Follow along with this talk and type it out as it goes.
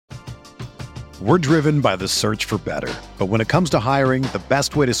We're driven by the search for better. But when it comes to hiring, the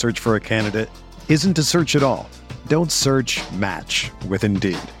best way to search for a candidate isn't to search at all. Don't search, match with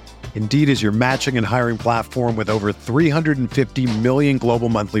Indeed. Indeed is your matching and hiring platform with over 350 million global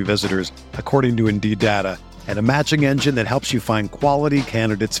monthly visitors, according to Indeed data, and a matching engine that helps you find quality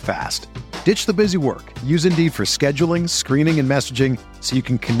candidates fast. Ditch the busy work. Use Indeed for scheduling, screening, and messaging so you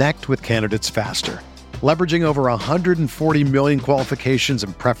can connect with candidates faster. Leveraging over 140 million qualifications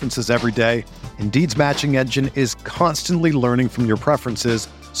and preferences every day, Indeed's matching engine is constantly learning from your preferences,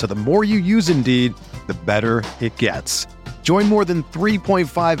 so the more you use Indeed, the better it gets. Join more than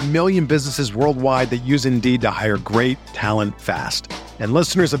 3.5 million businesses worldwide that use Indeed to hire great talent fast. And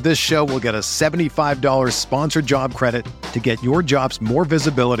listeners of this show will get a $75 sponsored job credit to get your jobs more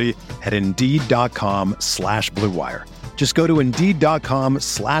visibility at Indeed.com/Blue Wire. Just go to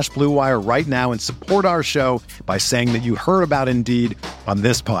Indeed.com/Blue Wire right now and support our show by saying that you heard about Indeed on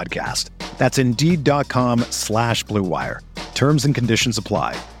this podcast. That's Indeed.com/Blue Wire. Terms and conditions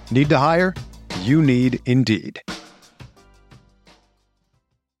apply. Need to hire? You need Indeed.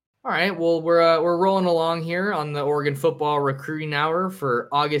 All right, well, we're rolling along here on the Oregon Football Recruiting Hour for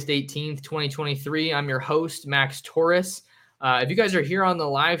August 18th, 2023. I'm your host, Max Torres. If you guys are here on the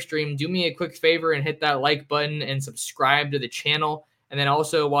live stream, do me a quick favor and hit that like button and subscribe to the channel. And then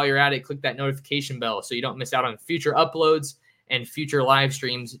also, while you're at it, click that notification bell so you don't miss out on future uploads and future live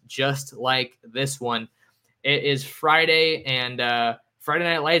streams just like this one. It is Friday, and Friday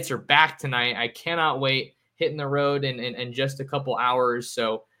Night Lights are back tonight. I cannot wait. Hitting the road in just a couple hours,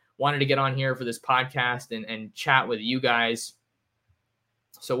 so wanted to get on here for this podcast and chat with you guys.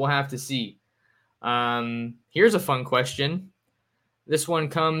 So we'll have to see. Here's a fun question. This one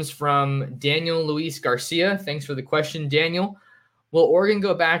comes from Daniel Luis Garcia. Thanks for the question, Daniel. Will Oregon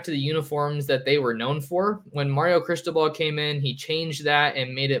go back to the uniforms that they were known for? When Mario Cristobal came in, he changed that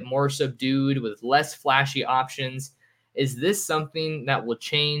and made it more subdued with less flashy options. Is this something that will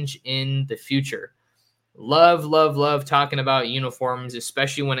change in the future? Love talking about uniforms,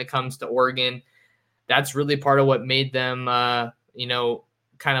 especially when it comes to Oregon. That's really part of what made them,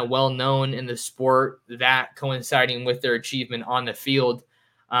 kind of well known in the sport, that coinciding with their achievement on the field.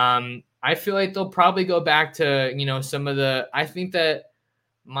 I feel like they'll probably go back to, some of I think that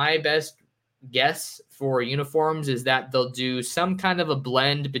my best guess for uniforms is that they'll do some kind of a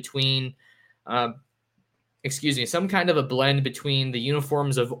blend between, the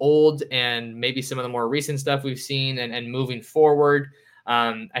uniforms of old and maybe some of the more recent stuff we've seen and moving forward.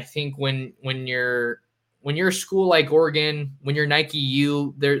 I think when you're a school like Oregon, when you're Nike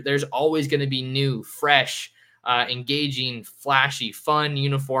U, there's always going to be new, fresh, engaging, flashy, fun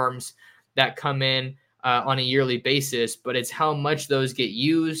uniforms that come in on a yearly basis. But it's how much those get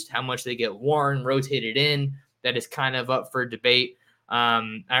used, how much they get worn, rotated in, that is kind of up for debate.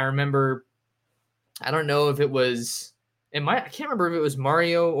 I remember, I don't know if I can't remember if it was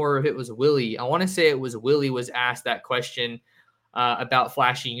Mario or if it was Willie. I want to say it was Willie was asked that question about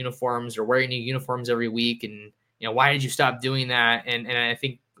flashy uniforms or wearing new uniforms every week. And, why did you stop doing that? And I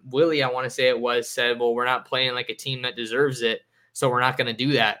think Willie, I want to say it was, said, well, we're not playing like a team that deserves it, so we're not going to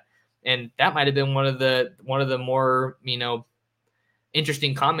do that. And that might've been one of the more,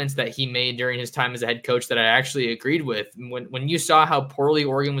 interesting comments that he made during his time as a head coach that I actually agreed with. When you saw how poorly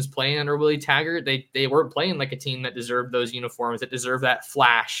Oregon was playing under Willie Taggart, they weren't playing like a team that deserved those uniforms, that deserved that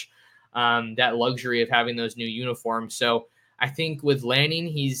flash, that luxury of having those new uniforms. So I think with Lanning,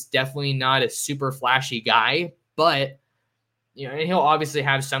 he's definitely not a super flashy guy, but and he'll obviously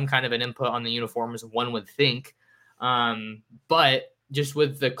have some kind of an input on the uniforms, one would think. But just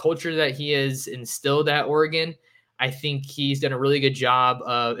with the culture that he has instilled at Oregon, I think he's done a really good job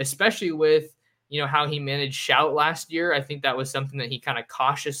of, especially with, how he managed Shout last year. I think that was something that he kind of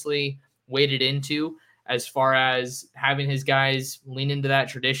cautiously waded into, as far as having his guys lean into that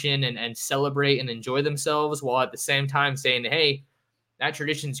tradition and celebrate and enjoy themselves, while at the same time saying, hey, that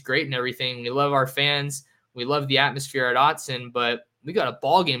tradition's great and everything. We love our fans. We love the atmosphere at Autzen, but we got a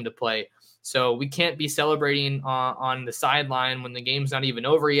ball game to play. So we can't be celebrating on the sideline when the game's not even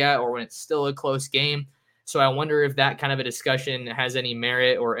over yet, or when it's still a close game. So I wonder if that kind of a discussion has any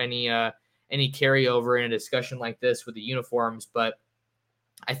merit or any carryover in a discussion like this with the uniforms. But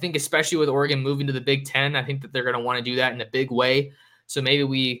I think especially with Oregon moving to the Big Ten, I think that they're going to want to do that in a big way. So maybe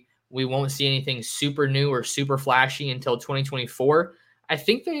we won't see anything super new or super flashy until 2024.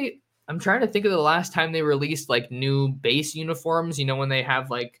 I'm trying to think of the last time they released like new base uniforms, when they have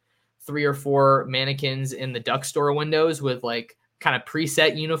like 3 or 4 mannequins in the Duck Store windows with like kind of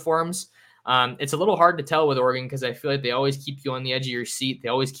preset uniforms. It's a little hard to tell with Oregon because I feel like they always keep you on the edge of your seat. They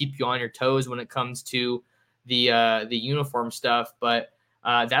always keep you on your toes when it comes to the uniform stuff. But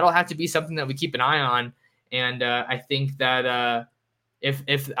that'll have to be something that we keep an eye on. And I think that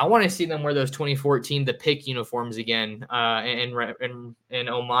if I want to see them wear those 2014 The Pick uniforms again, in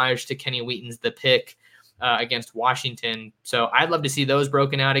homage to Kenny Wheaton's The Pick against Washington. So I'd love to see those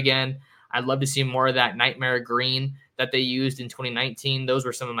broken out again. I'd love to see more of that nightmare green that they used in 2019. Those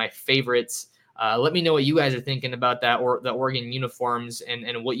were some of my favorites. Let me know what you guys are thinking about that, or the Oregon uniforms,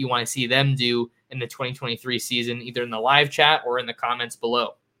 and what you want to see them do in the 2023 season, either in the live chat or in the comments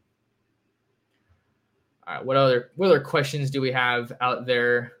below. All right, what other questions do we have out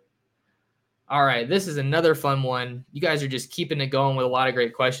there? All right, this is another fun one. You guys are just keeping it going with a lot of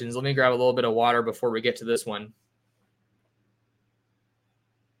great questions. Let me grab a little bit of water before we get to this one.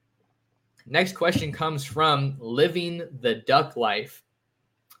 Next question comes from Living the Duck Life.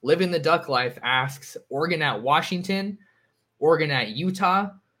 Living the Duck Life asks, Oregon at Washington, Oregon at Utah,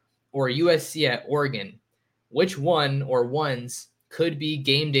 or USC at Oregon? Which one or ones could be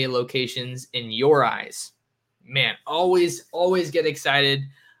game day locations in your eyes? Man, always get excited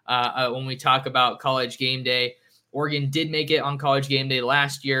when we talk about college game day. Oregon did make it on college game day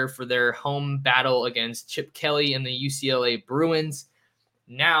last year for their home battle against Chip Kelly and the UCLA Bruins.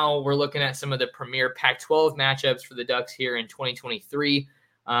 Now we're looking at some of the premier Pac-12 matchups for the Ducks here in 2023.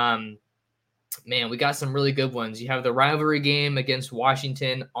 Man, we got some really good ones. You have the rivalry game against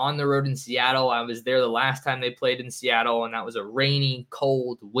Washington on the road in Seattle. I was there the last time they played in Seattle, and that was a rainy,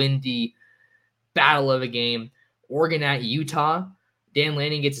 cold, windy battle of a game. Oregon at Utah. Dan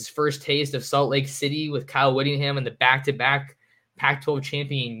Lanning gets his first taste of Salt Lake City with Kyle Whittingham and the back-to-back Pac-12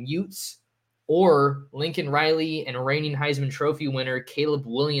 champion Utes. Or Lincoln Riley and reigning Heisman Trophy winner Caleb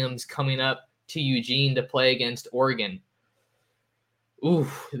Williams coming up to Eugene to play against Oregon. Ooh,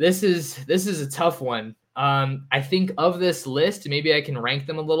 this is a tough one. I think of this list, maybe I can rank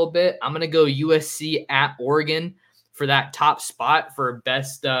them a little bit. I'm going to go USC at Oregon for that top spot for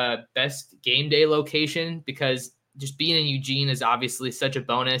best game day location, because just being in Eugene is obviously such a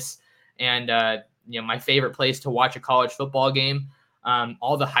bonus, and my favorite place to watch a college football game.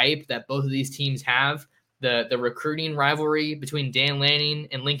 All the hype that both of these teams have, the recruiting rivalry between Dan Lanning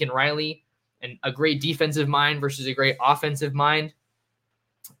and Lincoln Riley, and a great defensive mind versus a great offensive mind.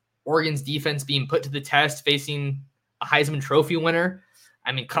 Oregon's defense being put to the test, facing a Heisman Trophy winner.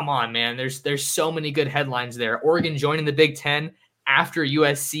 I mean, come on, man. There's so many good headlines there. Oregon joining the Big Ten after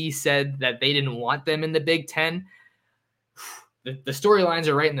USC said that they didn't want them in the Big Ten. The storylines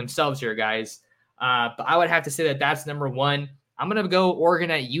are writing themselves here, guys. But I would have to say that that's number one. I'm going to go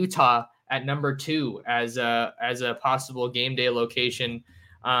Oregon at Utah at number two as a possible game day location,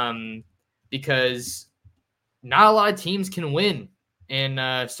 because not a lot of teams can win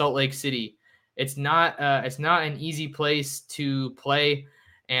in Salt Lake City. It's not an easy place to play,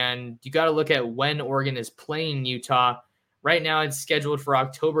 and you got to look at when Oregon is playing Utah. Right now, it's scheduled for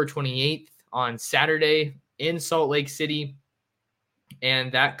October 28th on Saturday in Salt Lake City,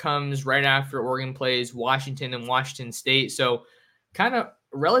 and that comes right after Oregon plays Washington and Washington State. So kind of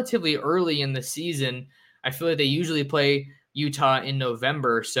relatively early in the season. I feel like they usually play Utah in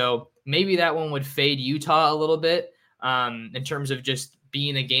November, so maybe that one would fade Utah a little bit in terms of just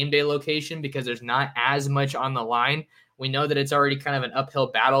being a game day location, because there's not as much on the line. We know that it's already kind of an uphill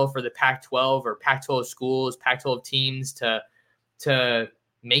battle for the Pac-12 or Pac-12 schools, Pac-12 teams to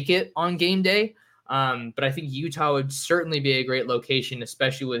make it on game day. But I think Utah would certainly be a great location,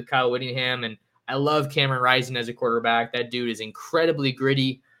 especially with Kyle Whittingham. And I love Cameron Rising as a quarterback. That dude is incredibly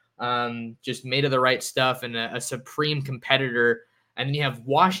gritty, just made of the right stuff, and a supreme competitor. And then you have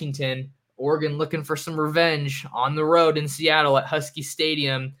Washington, Oregon looking for some revenge on the road in Seattle at Husky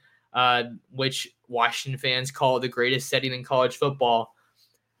Stadium, which Washington fans call the greatest setting in college football.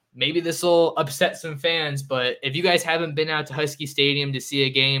 Maybe this will upset some fans, but if you guys haven't been out to Husky Stadium to see a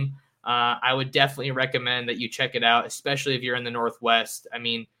game, I would definitely recommend that you check it out, especially if you're in the Northwest. I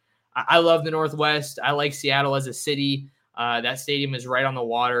mean, I love the Northwest. I like Seattle as a city. That stadium is right on the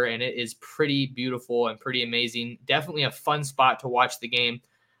water, and it is pretty beautiful and pretty amazing. Definitely a fun spot to watch the game.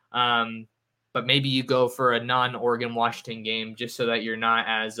 But maybe you go for a non-Oregon Washington game just so that you're not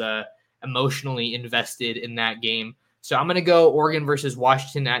as emotionally invested in that game. So I'm going to go Oregon versus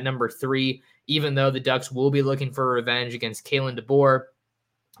Washington at number 3, even though the Ducks will be looking for revenge against Kalen DeBoer,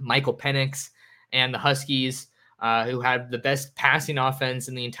 Michael Penix, and the Huskies, who had the best passing offense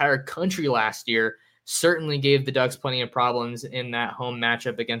in the entire country last year. Certainly gave the Ducks plenty of problems in that home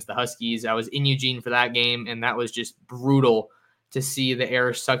matchup against the Huskies. I was in Eugene for that game, and that was just brutal to see the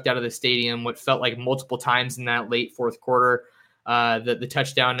air sucked out of the stadium, what felt like multiple times in that late fourth quarter. The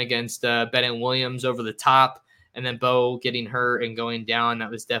touchdown against Bennett Williams over the top, and then Bo getting hurt and going down.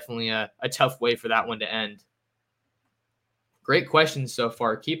 That was definitely a tough way for that one to end. great questions so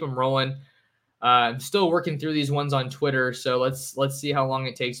far. Keep them rolling. I'm still working through these ones on Twitter, so let's see how long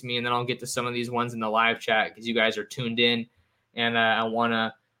it takes me, and then I'll get to some of these ones in the live chat because you guys are tuned in, and I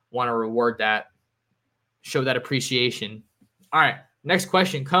wanna reward that, show that appreciation. All right, next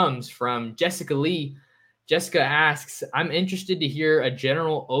question comes from Jessica Lee. Jessica asks, I'm interested to hear a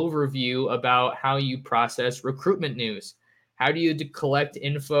general overview about how you process recruitment news. How do you collect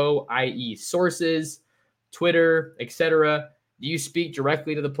info, i.e. sources, Twitter, etc.? Do you speak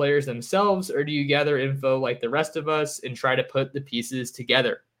directly to the players themselves, or do you gather info like the rest of us and try to put the pieces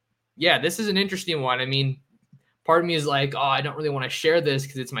together? Yeah, this is an interesting one. I mean, part of me is like, oh, I don't really want to share this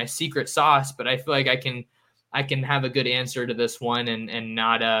because it's my secret sauce, but I feel like I can have a good answer to this one and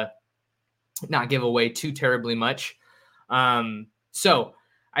not give away too terribly much. So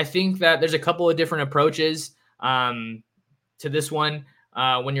I think that there's a couple of different approaches to this one.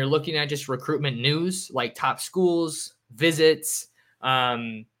 When you're looking at just recruitment news, like top schools, visits,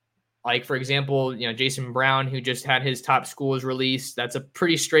 like for example, Jason Brown, who just had his top schools released. That's a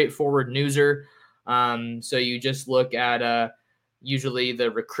pretty straightforward newser. So you just look at usually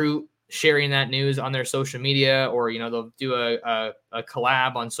the recruit sharing that news on their social media, or they'll do a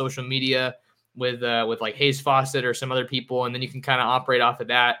collab on social media with like Hayes Fawcett or some other people, and then you can kind of operate off of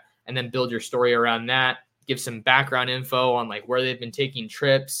that and then build your story around that. Give some background info on like where they've been taking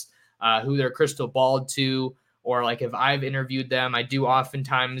trips, who they're crystal balled to, or like if I've interviewed them. I do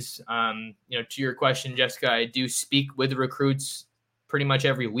oftentimes, to your question, Jessica, I do speak with recruits pretty much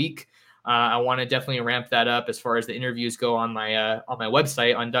every week. I want to definitely ramp that up as far as the interviews go on my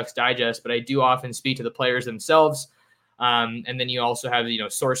website on Ducks Digest, but I do often speak to the players themselves. And then you also have,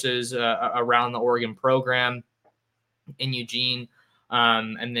 sources around the Oregon program in Eugene.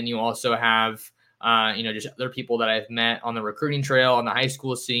 And then you also have, just other people that I've met on the recruiting trail, on the high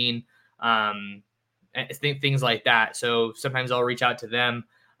school scene, and things like that. So sometimes I'll reach out to them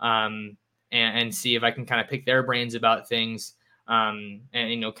and see if I can kind of pick their brains about things, and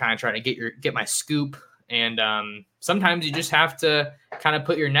kind of try to get my scoop. And sometimes you just have to kind of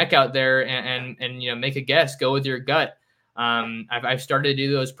put your neck out there and make a guess, go with your gut. I've started to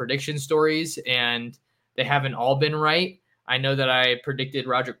do those prediction stories, and they haven't all been right. I know that I predicted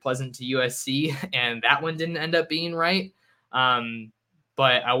Roderick Pleasant to USC, and that one didn't end up being right.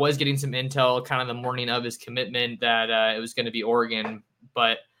 But I was getting some intel kind of the morning of his commitment that it was going to be Oregon,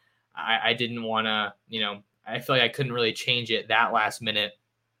 but I didn't want to, I feel like I couldn't really change it that last minute.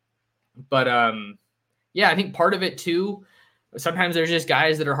 But I think part of it too, sometimes there's just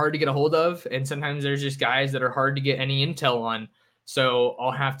guys that are hard to get a hold of, and sometimes there's just guys that are hard to get any intel on. So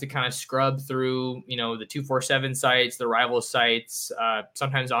I'll have to kind of scrub through, the 247 sites, the rival sites,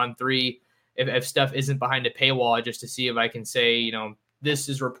 sometimes On3, if stuff isn't behind a paywall, just to see if I can say, this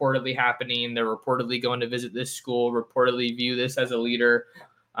is reportedly happening. They're reportedly going to visit this school, reportedly view this as a leader.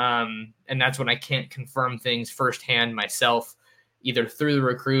 And that's when I can't confirm things firsthand myself, either through the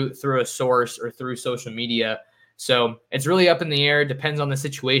recruit, through a source, or through social media. So it's really up in the air. It depends on the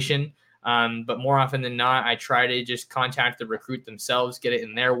situation. But more often than not, I try to just contact the recruit themselves, get it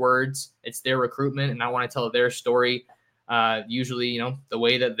in their words. It's their recruitment, and I want to tell their story, usually, the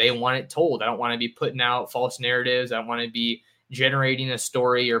way that they want it told. I don't want to be putting out false narratives. I don't want to be generating a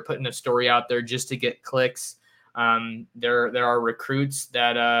story or putting a story out there just to get clicks. There are recruits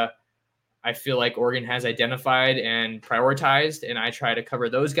that I feel like Oregon has identified and prioritized, and I try to cover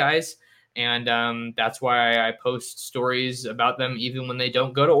those guys. And that's why I post stories about them even when they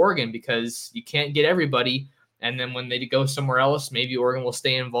don't go to Oregon, because you can't get everybody. And then when they go somewhere else, maybe Oregon will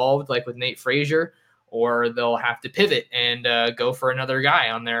stay involved, like with Nate Frazier, or they'll have to pivot and go for another guy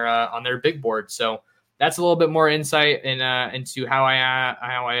on their big board. So that's a little bit more insight into how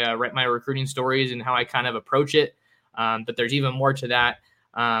I write my recruiting stories and how I kind of approach it. But there's even more to that.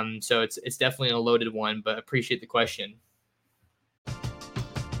 So it's definitely a loaded one, but appreciate the question.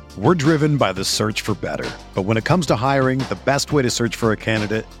 We're driven by the search for better. But when it comes to hiring, the best way to search for a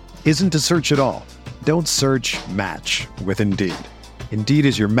candidate isn't to search at all. Don't search, match with Indeed. Indeed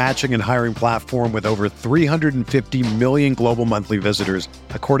is your matching and hiring platform with over 350 million global monthly visitors,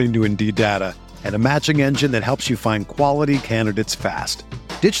 according to Indeed data, and a matching engine that helps you find quality candidates fast.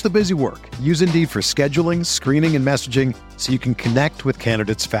 Ditch the busy work. Use Indeed for scheduling, screening, and messaging so you can connect with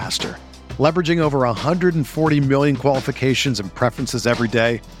candidates faster. Leveraging over 140 million qualifications and preferences every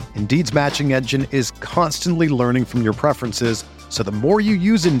day, Indeed's matching engine is constantly learning from your preferences, so the more you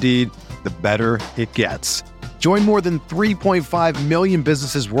use Indeed, the better it gets. Join more than 3.5 million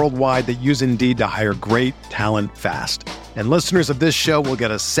businesses worldwide that use Indeed to hire great talent fast. And listeners of this show will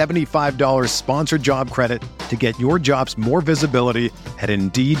get a $75 sponsored job credit to get your jobs more visibility at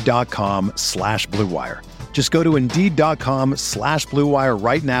Indeed.com/Blue Wire. Just go to Indeed.com/Blue Wire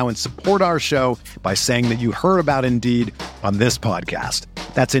right now and support our show by saying that you heard about Indeed on this podcast.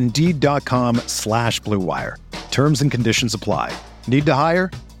 That's Indeed.com/Blue Wire. Terms and conditions apply. Need to hire?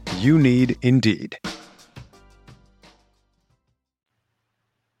 You need Indeed.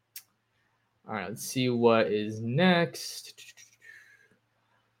 All right, let's see what is next.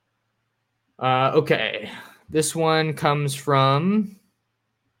 Okay, this one comes from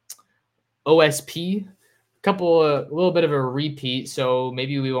OSP. A little bit of a repeat, so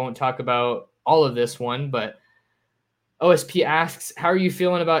maybe we won't talk about all of this one, but OSP asks, how are you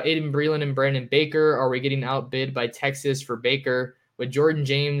feeling about Aiden Breland and Brandon Baker? Are we getting outbid by Texas for Baker? With Jordan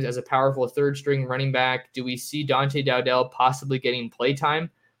James as a powerful third-string running back, do we see Dante Dowdell possibly getting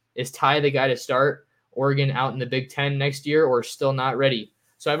playtime? Is Ty the guy to start Oregon out in the Big Ten next year, or still not ready?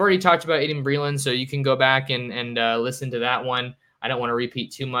 So I've already talked about Aiden Breland, so you can go back and listen to that one. I don't want to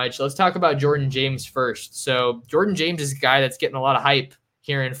repeat too much. Let's talk about Jordan James first. So Jordan James is a guy that's getting a lot of hype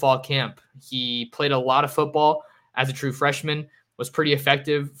here in fall camp. He played a lot of football as a true freshman, was pretty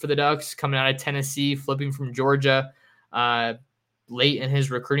effective for the Ducks, coming out of Tennessee, flipping from Georgia late in his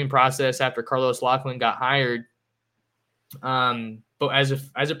recruiting process after Carlos Loughlin got hired. But as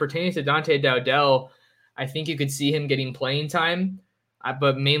it pertains to Dante Dowdell, I think you could see him getting playing time,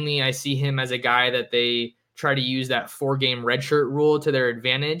 but mainly I see him as a guy that they try to use that 4-game redshirt rule to their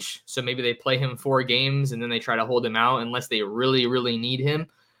advantage. So maybe they play him 4 games and then they try to hold him out unless they really, really need him.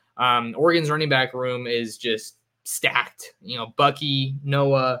 Oregon's running back room is just stacked. Bucky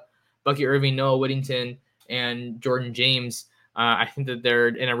Irving, Noah Whittington, and Jordan James. I think that they're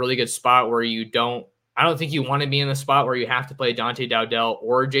in a really good spot where I don't think you want to be in the spot where you have to play Dante Dowdell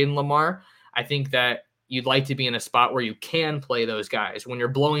or Jaden Lamar. I think that you'd like to be in a spot where you can play those guys. When you're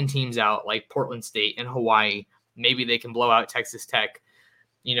blowing teams out like Portland State and Hawaii, maybe they can blow out Texas Tech.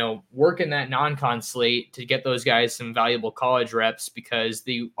 Work in that non-con slate to get those guys some valuable college reps because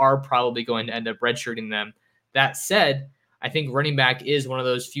they are probably going to end up redshirting them. That said, I think running back is one of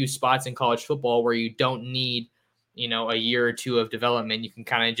those few spots in college football where you don't need, a year or two of development. You can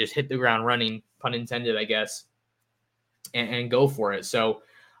kind of just hit the ground running, pun intended, I guess, and go for it. So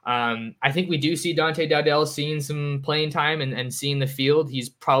I think we do see Dante Dowdell seeing some playing time and seeing the field. He's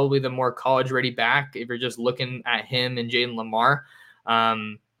probably the more college-ready back if you're just looking at him and Jaden Lamar.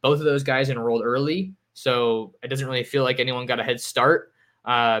 Both of those guys enrolled early, so it doesn't really feel like anyone got a head start.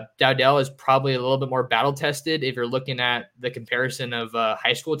 Dowdell is probably a little bit more battle-tested if you're looking at the comparison of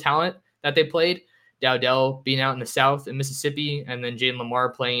high school talent that they played. Dowdell being out in the South in Mississippi, and then Jaden Lamar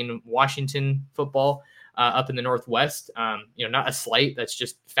playing Washington football up in the Northwest. Not a slight, that's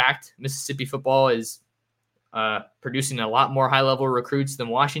just fact. Mississippi football is producing a lot more high-level recruits than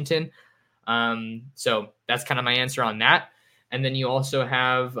Washington. So that's kind of my answer on that. And then you also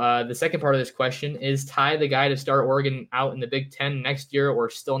have the second part of this question, is Ty the guy to start Oregon out in the Big Ten next year or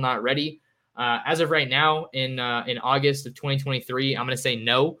still not ready? As of right now, in August of 2023, I'm going to say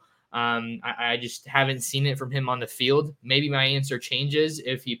no. I just haven't seen it from him on the field. Maybe my answer changes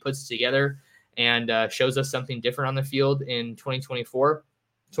if he puts it together and shows us something different on the field in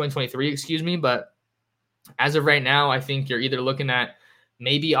 2023, but as of right now, I think you're either looking at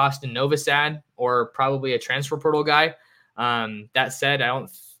maybe Austin Novosad or probably a transfer portal guy. That said, I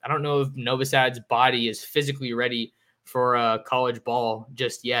don't know if Novosad's body is physically ready for college ball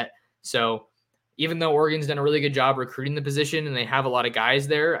just yet. So even though Oregon's done a really good job recruiting the position and they have a lot of guys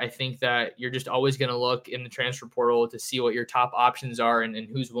there, I think that you're just always going to look in the transfer portal to see what your top options are and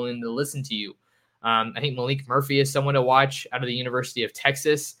who's willing to listen to you. I think Malik Murphy is someone to watch out of the University of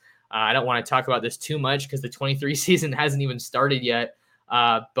Texas. I don't want to talk about this too much because the 23 season hasn't even started yet.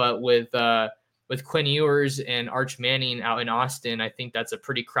 But with Quinn Ewers and Arch Manning out in Austin, I think that's a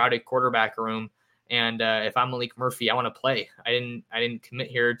pretty crowded quarterback room. And if I'm Malik Murphy, I want to play. I didn't commit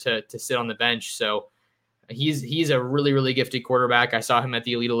here to sit on the bench. So he's a really, really gifted quarterback. I saw him at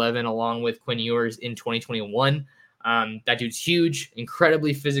the Elite 11 along with Quinn Ewers in 2021. That dude's huge,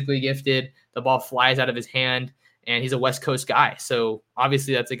 incredibly physically gifted. The ball flies out of his hand, and he's a West Coast guy. So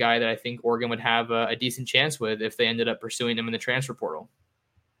obviously that's a guy that I think Oregon would have a decent chance with if they ended up pursuing him in the transfer portal.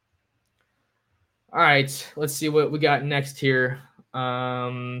 All right, let's see what we got next here.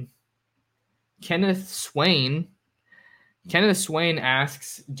 Kenneth Swain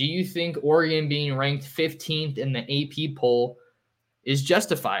asks, do you think Oregon being ranked 15th in the AP poll is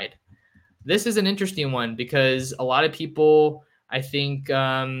justified? This is an interesting one because a lot of people, I think,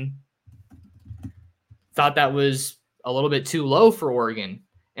 thought that was a little bit too low for Oregon.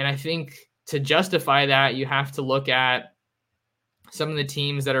 And I think to justify that, you have to look at some of the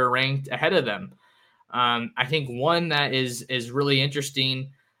teams that are ranked ahead of them. I think one that is really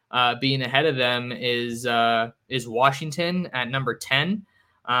interesting being ahead of them is Washington at number 10.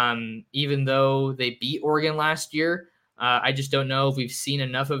 Even though they beat Oregon last year, I just don't know if we've seen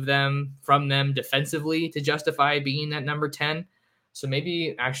enough of them from them defensively to justify being at number 10. So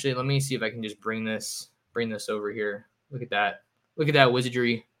maybe actually, let me see if I can just bring this over here. Look at that. Look at that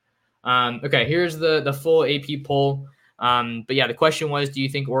wizardry. Okay, here's the full AP poll. But yeah, the question was, do you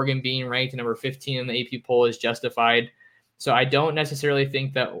think Oregon being ranked number 15 in the AP poll is justified? So I don't necessarily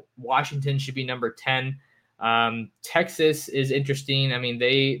think that Washington should be number 10. Texas is interesting. I mean,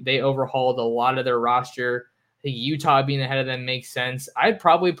 they overhauled a lot of their roster. I think Utah being ahead of them makes sense. I'd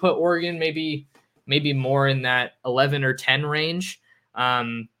probably put Oregon maybe more in that 11 or 10 range.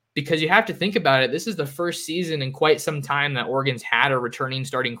 Because you have to think about it. This is the first season in quite some time that Oregon's had a returning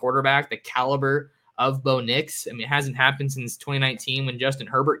starting quarterback, the caliber of Bo Nix. I mean, it hasn't happened since 2019 when Justin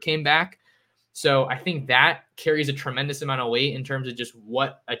Herbert came back. So I think that carries a tremendous amount of weight in terms of just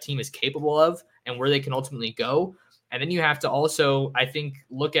what a team is capable of and where they can ultimately go. And then you have to also, I think,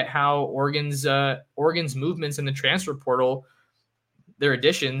 look at how Oregon's movements in the transfer portal, their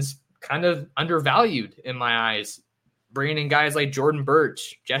additions, kind of undervalued in my eyes. Bringing in guys like Jordan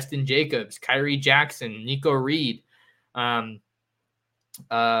Birch, Justin Jacobs, Kyrie Jackson, Nico Reed, Tyshim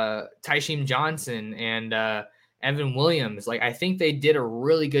Johnson, and Evan Williams. Like, I think they did a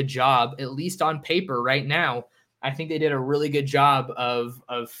really good job, at least on paper right now. I think they did a really good job of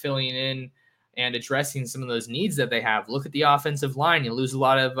filling in and addressing some of those needs that they have. Look at the offensive line. You lose a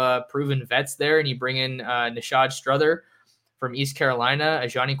lot of proven vets there, and you bring in Nishad Strother from East Carolina,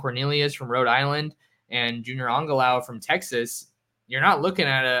 Ajani Cornelius from Rhode Island, and Junior Angalau from Texas. You're not looking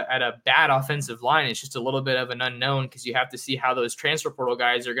at a bad offensive line. It's just a little bit of an unknown because you have to see how those transfer portal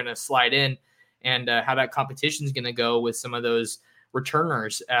guys are going to slide in and how that competition is going to go with some of those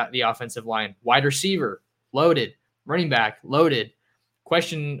returners at the offensive line. Wide receiver, loaded. Running back, loaded.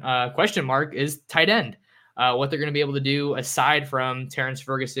 Question mark is tight end. What they're going to be able to do aside from Terrence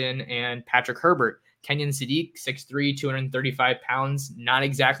Ferguson and Patrick Herbert. Kenyon Sadiq, 6'3", 235 pounds, not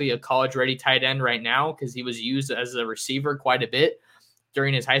exactly a college-ready tight end right now because he was used as a receiver quite a bit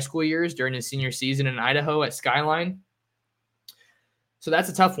during his high school years, during his senior season in Idaho at Skyline. So that's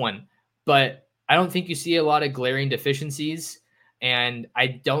a tough one. But I don't think you see a lot of glaring deficiencies, and I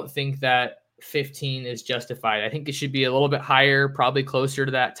don't think that 15 is justified. I think it should be a little bit higher, probably closer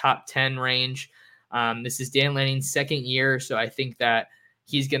to that top 10 range. This is Dan Lanning's second year, so I think that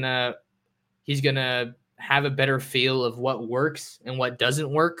he's gonna have a better feel of what works and what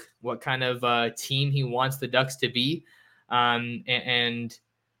doesn't work, what kind of team he wants the Ducks to be. And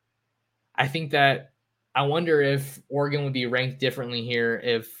I think that I wonder if Oregon would be ranked differently here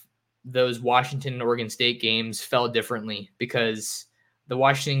if those Washington and Oregon State games fell differently, because the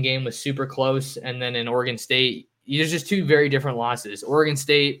Washington game was super close. And then in Oregon State, there's just two very different losses. Oregon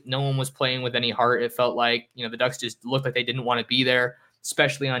State, no one was playing with any heart. It felt like, the Ducks just looked like they didn't want to be there,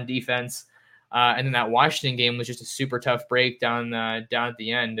 especially on defense. And then that Washington game was just a super tough break down at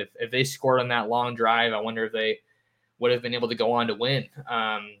the end. If they scored on that long drive, I wonder if they would have been able to go on to win.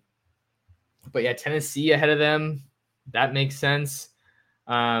 But yeah, Tennessee ahead of them, that makes sense.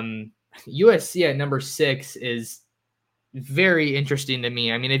 USC at number 6 is very interesting to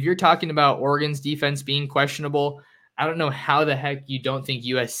me. I mean, if you're talking about Oregon's defense being questionable, I don't know how the heck you don't think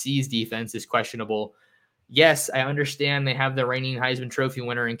USC's defense is questionable. Yes, I understand they have the reigning Heisman Trophy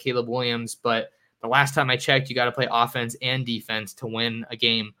winner in Caleb Williams, but the last time I checked, you got to play offense and defense to win a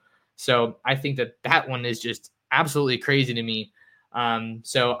game. So I think that one is just absolutely crazy to me.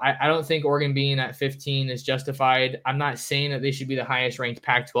 So I don't think Oregon being at 15 is justified. I'm not saying that they should be the highest ranked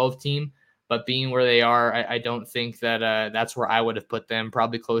Pac-12 team, but being where they are, I don't think that that's where I would have put them,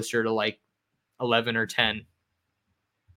 probably closer to like 11 or 10.